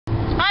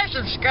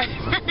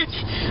subscribers.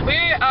 We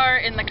are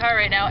in the car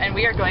right now, and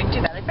we are going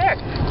to Valley Fair.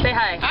 Say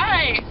hi.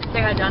 Hi.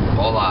 Say hi, John.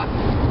 Hola.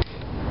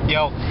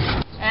 Yo.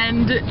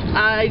 And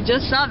I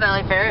just saw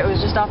Valley Fair. It was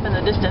just off in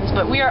the distance,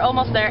 but we are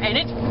almost there, and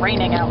it's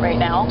raining out right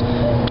now.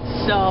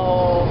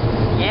 So,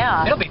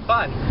 yeah. It'll be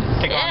fun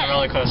to go on the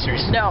roller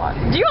coasters. No.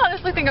 Do you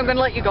honestly think I'm going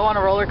to let you go on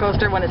a roller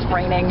coaster when it's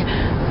raining?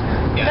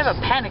 Yes. I have a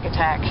panic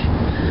attack.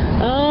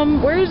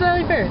 Where's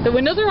Valley Fair? The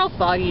windows are all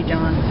foggy,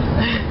 John.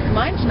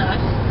 Mine's not.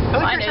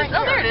 Mine is.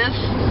 Oh, there it is.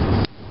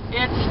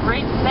 It's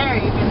right there.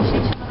 You can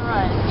see some of the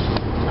rides.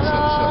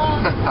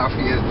 How are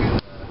you going to do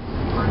that?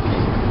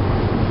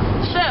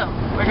 So,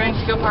 we're going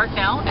to go park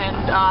now, and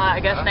I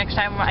guess next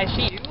time I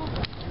see you,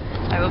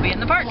 I will be in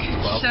the park.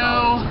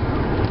 So,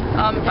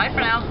 bye for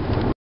now.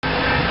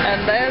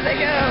 And there they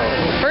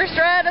go. First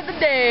ride of the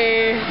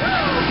day.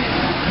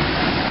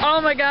 Oh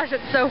my gosh,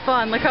 it's so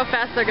fun. Look how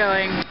fast they're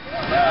going.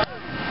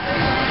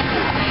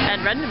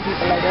 And random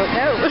people I don't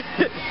know.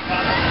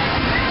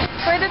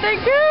 Where did they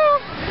go?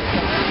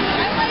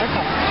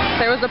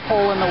 There was a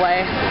pole in the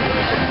way.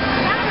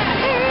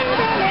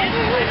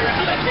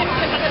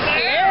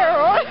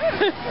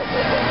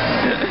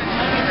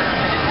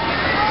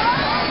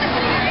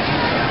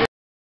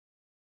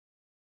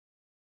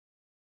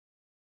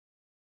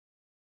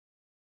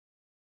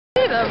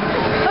 See them.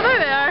 Oh, there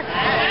they are.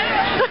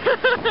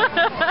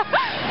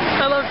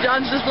 I love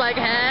John's just like,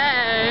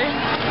 hey.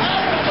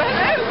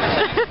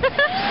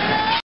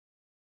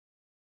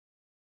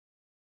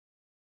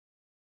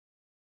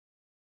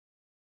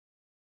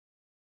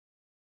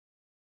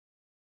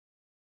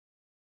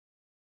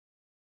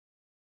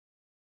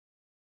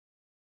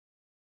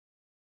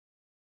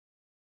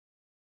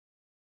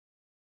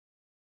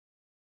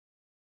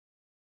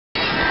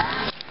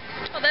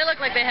 Well, they look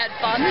like they had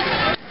fun.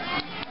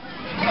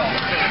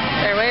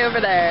 They're way over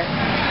there.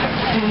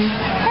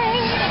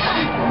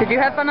 Did you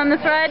have fun on this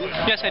ride?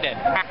 Yes, I did.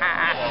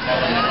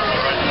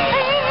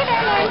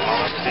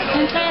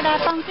 And play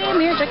that funky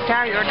music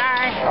till you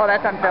die. Oh,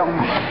 that's on film.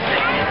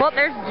 Well,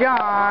 there's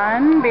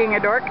John being a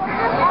dork.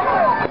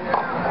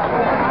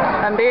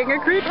 I'm being a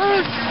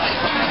creeper.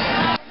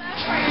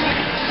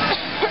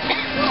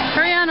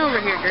 Hurry on over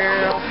here,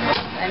 girl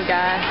and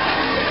guy.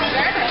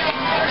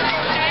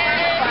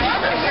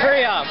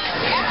 Hurry up.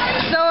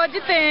 So, what'd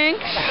you think?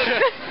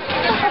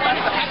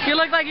 You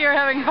look like you were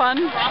having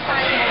fun.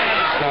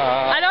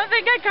 I don't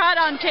think I caught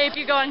on tape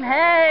you going,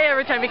 hey,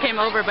 every time you came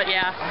over, but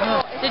yeah.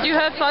 Did you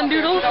have fun,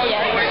 Doodles?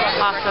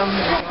 Yeah. Awesome.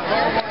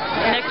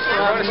 Next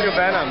one. What is your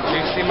Venom? Did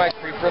you see my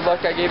creeper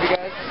look I gave you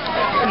guys?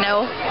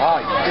 No.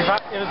 Oh, it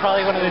was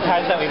probably one of the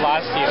times that we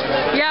lost you.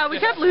 Yeah, we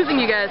kept losing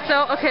you guys.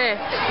 So,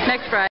 okay,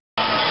 next ride.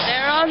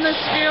 They're on the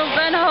Steel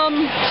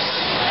Venom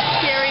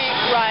scary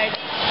ride.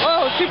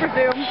 Oh, super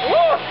zoom. Woo!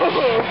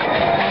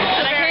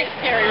 It's a very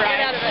scary ride. Get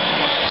out of it.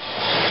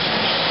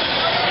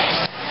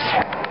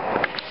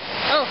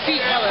 Oh,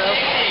 feet, hello.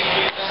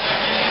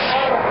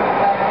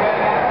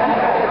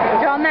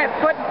 John, that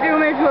foot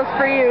zoomage was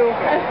for you.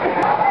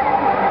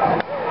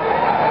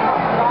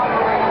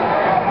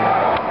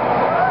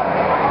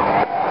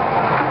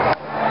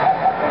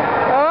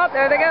 Oh,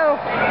 there they go.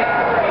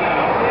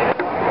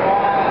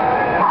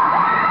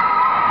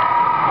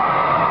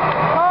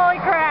 Holy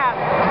crap.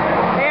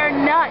 They are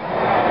nuts.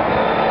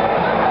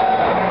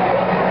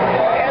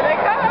 There they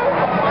go.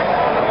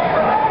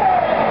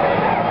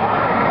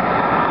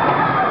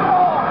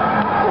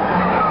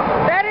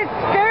 That is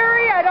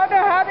scary. I don't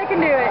know how they can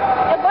do it.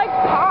 It like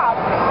pops.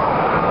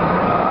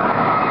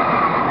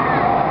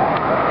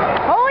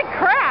 Holy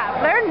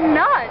crap. They're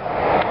nuts.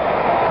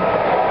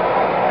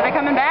 Are they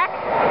coming back?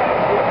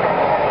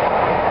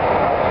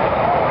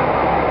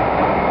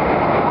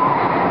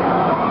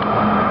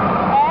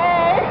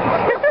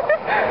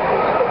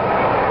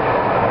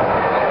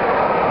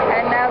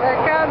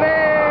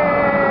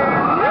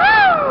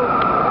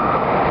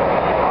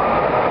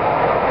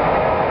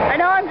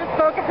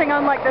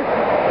 On like this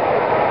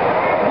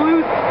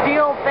blue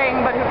steel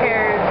thing, but who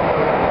cares?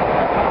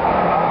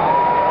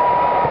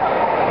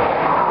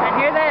 And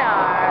here they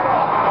are.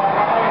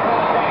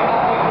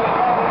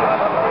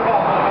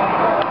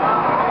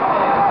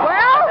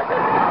 Well,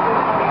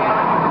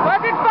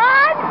 was it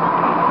fun?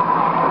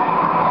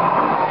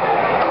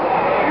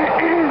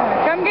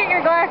 Come get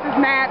your glasses,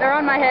 Matt. They're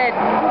on my head.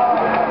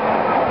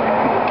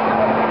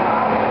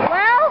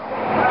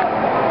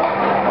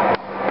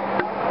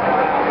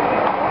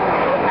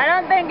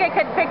 It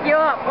could pick you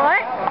up.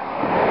 What?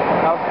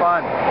 That was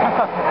fun.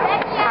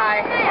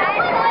 Hi.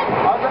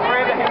 I was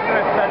afraid that he was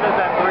going to send us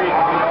that breeze.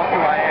 You know who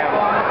I am.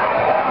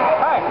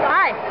 Hi.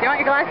 Hi. Do you want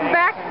your glasses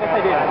back? Yes,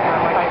 I do.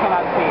 I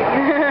cannot see.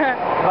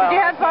 Did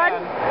you have fun?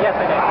 Yes,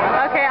 I did.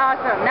 Okay,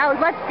 awesome. Now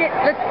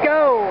let's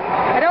go.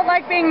 I don't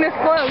like being this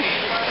close.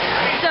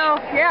 So,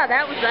 yeah,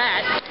 that was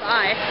that.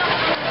 Bye.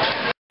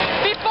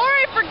 Before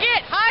I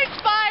forget, hi,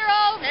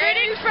 Spiral.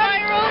 Greetings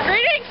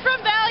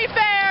from Valley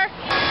Fair.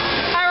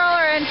 Hi,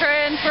 Roller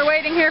Entrance. We're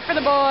waiting here for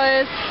the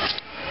boys.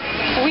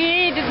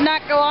 We did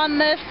not go on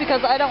this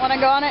because I don't want to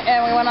go on it,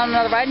 and we went on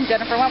another ride, and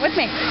Jennifer went with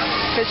me.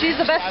 Because she's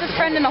the bestest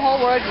friend in the whole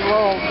world.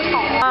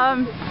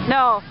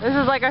 No, this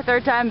is like our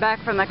third time back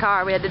from the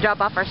car. We had to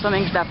drop off our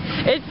swimming stuff.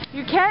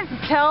 You can't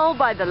tell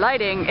by the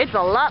lighting. It's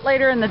a lot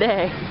later in the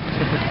day.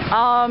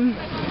 I'm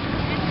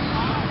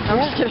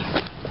just kidding.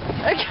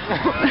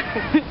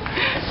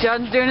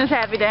 John's doing his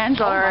happy dance,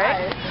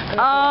 alright.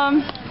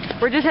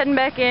 We're just heading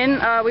back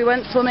in. We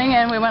went swimming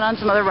and we went on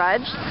some other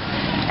rides.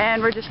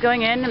 And we're just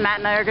going in, and Matt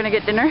and I are going to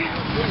get dinner.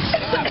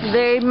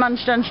 They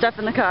munched on stuff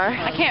in the car.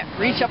 I can't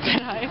reach up that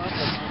high.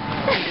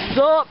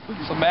 So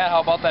Matt,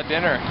 how about that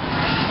dinner?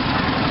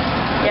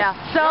 Yeah.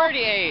 So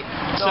already ate.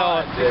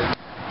 So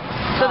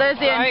there's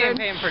the entrance. I ain't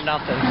paying for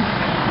nothing.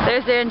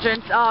 There's the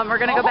entrance.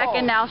 We're going to go back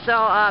in now, so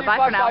bye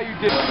for now.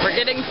 We're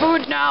getting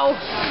food now,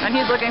 and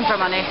he's looking for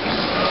money.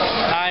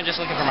 I'm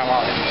just looking for my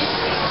wallet.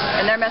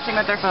 And they're messing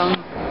with their phone.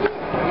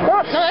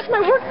 Oh, no, that's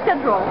my work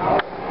schedule.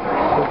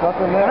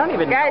 I don't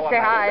even Guys, know say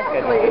hi.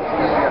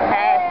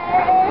 Hey.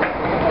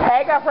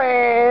 Hey,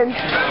 girlfriend.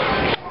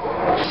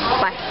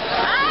 Bye.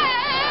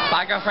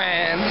 Bye,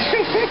 girlfriend.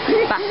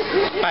 Bye.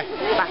 Bye.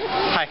 Bye.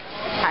 Hi.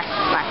 Hi.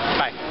 Bye.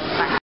 Bye.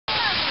 Bye.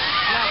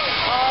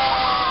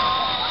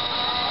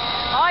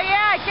 Oh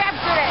yeah, I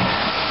captured it.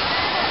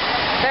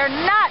 They're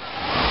nuts.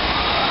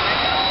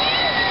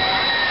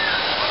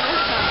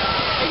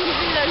 You can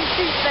see those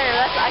feet there.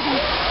 I can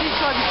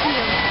see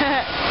them.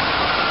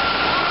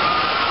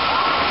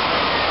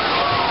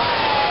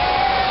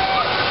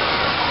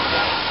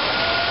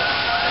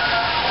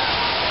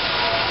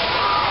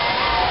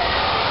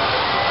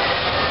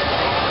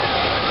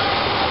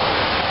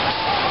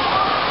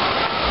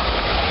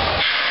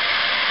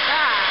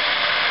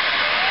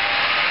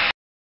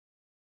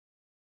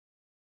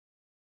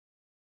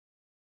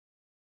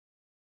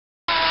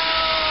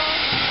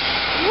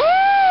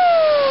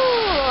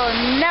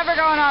 Never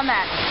going on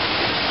that.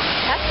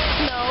 That's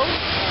snow.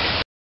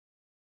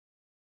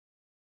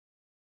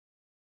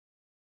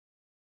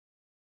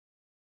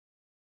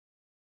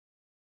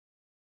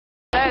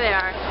 There they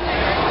are.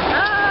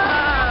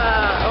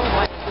 Ah! Oh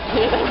my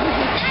goodness.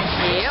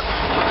 Yep.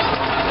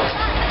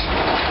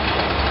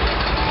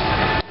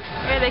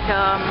 Here they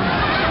come.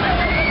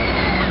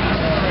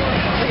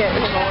 Look at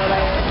him over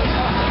there.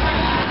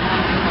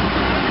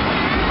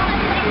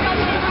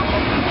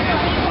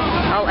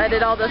 I'll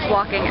edit all this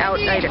walking out.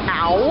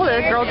 Ow,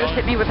 the girl just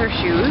hit me with her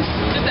shoes.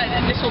 Just that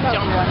initial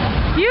jump.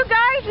 You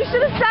guys, you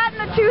should have sat in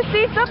the 2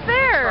 seats up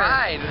there.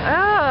 Tried.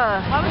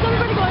 Why was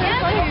everybody going in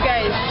front of you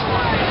guys?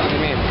 What do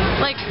you mean?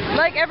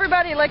 Like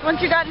everybody, like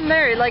once you got in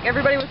there, like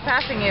everybody was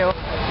passing you.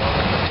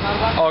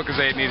 Oh, because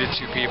they needed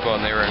 2 people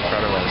and they were in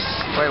front of us.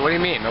 Wait, what do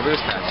you mean? Nobody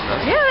was passing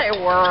us. Yeah, they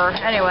were.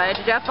 Anyway,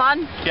 did you have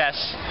fun? Yes.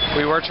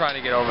 We were trying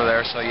to get over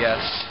there, so yes.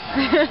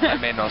 That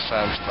made no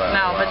sense, but...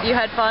 No, but you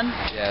had fun?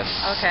 Yes.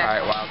 Okay.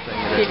 Alright, wild thing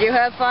it is. Did you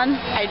have fun?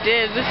 I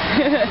did.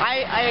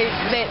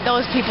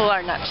 Those people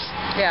are nuts.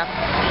 Yeah.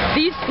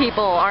 These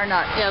people are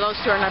nuts. Yeah, those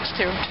 2 are nuts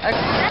too. Okay.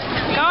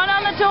 Going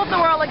on the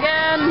tilt-a-whirl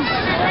again.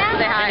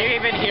 Say hi. Can you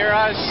even hear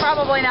us?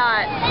 Probably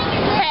not.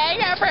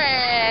 Hey,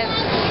 girlfriend.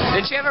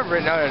 Did you have a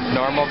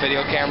normal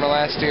video camera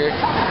last year?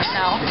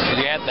 No.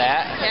 Did you have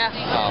that? Yeah.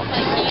 Oh.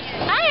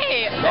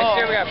 Hi. Next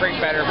year we gotta bring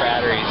better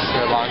batteries,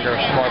 or longer,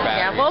 more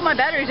batteries. Yeah, well, my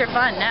batteries are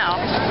fun now.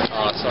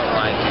 Oh, so it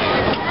lied.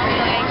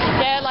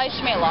 Yeah, it lies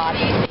to me a lot.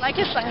 Like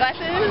his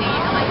sunglasses?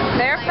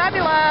 They're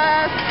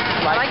fabulous.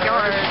 I like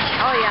yours.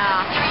 Oh,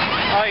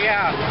 yeah. Oh,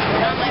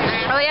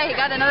 yeah. Oh, yeah, he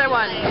got another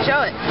one.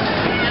 Show it.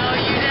 No,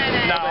 you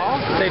didn't. No,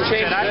 they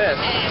changed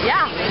this.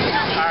 Yeah.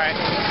 Alright.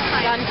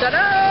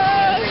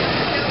 Dun-da-da.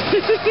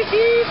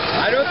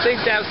 I don't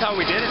think that's how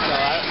we did it,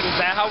 though. Is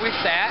that how we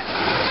sat?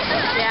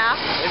 Yeah.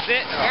 Is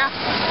it? Oh. Yeah.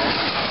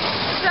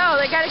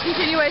 So, they got a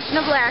continuation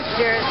of last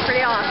year. It's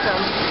pretty awesome.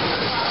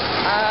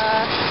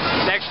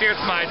 Next year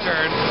it's my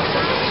turn.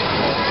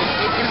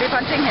 He's going to be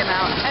punching him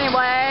out.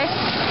 Anyway,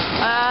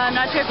 I'm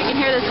not sure if you can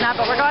hear this or not,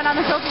 but we're going on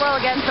the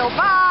tilt-a-whirl again, so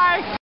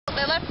bye!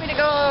 They left me to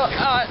go,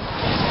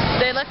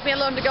 they left me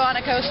alone to go on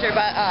a coaster,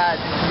 but,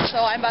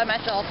 so I'm by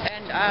myself,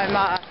 and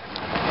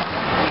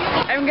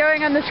I'm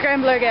going on the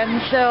scrambler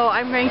again, so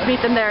I'm going to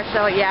meet them there,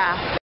 so yeah.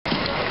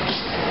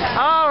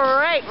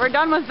 Alright, we're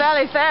done with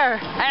Valley Fair.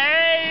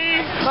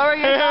 Hey! What were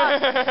your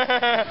thoughts?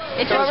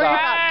 What were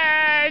your thoughts?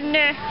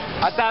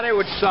 I thought it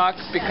would suck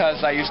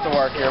because I used to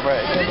work here, but...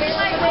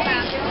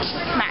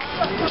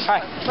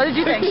 Hi. What did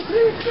you think?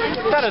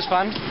 That was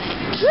fun.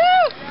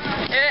 Woo!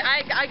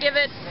 I give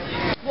it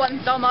 1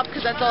 thumb up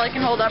because that's all I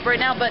can hold up right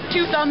now, but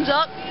 2 thumbs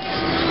up.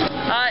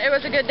 It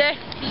was a good day.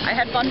 I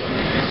had fun.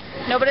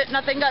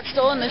 Nothing got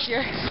stolen this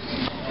year.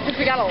 Cause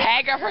we got a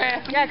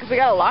girlfriend. Yeah, because we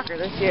got a locker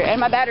this year, and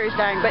my battery's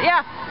dying. But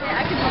yeah,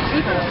 I can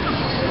see it.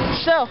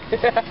 So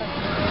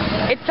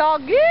it's all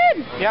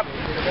good. Yep.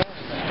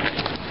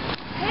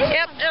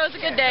 Yep, it was a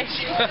good day.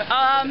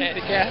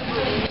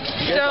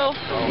 So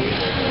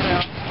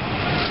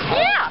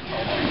yeah.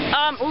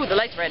 Ooh, the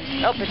light's red.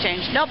 Oh, it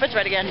changed. Nope, it's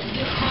red again.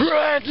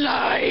 Red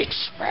light.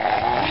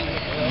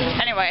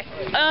 Anyway,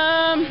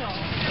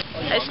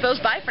 I suppose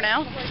bye for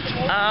now.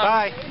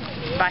 Bye.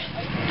 Bye.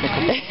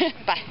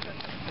 Bye.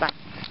 Bye.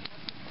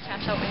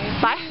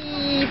 Bye.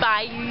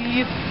 Bye.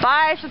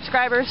 Bye,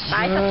 subscribers.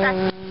 Bye,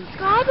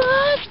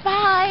 subscribers.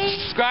 Bye.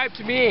 Subscribe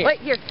to me. Wait,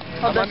 here.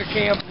 Hold I'm on. under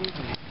camp.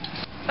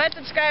 Bye,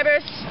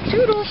 subscribers.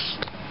 Toodles.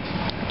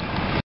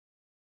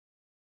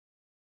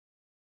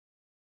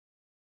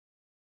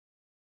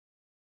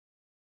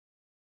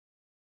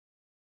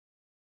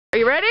 Are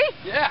you ready?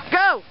 Yeah.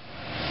 Go.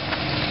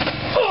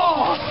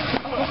 Oh,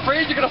 I'm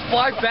afraid you're gonna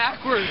fly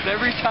backwards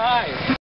every time.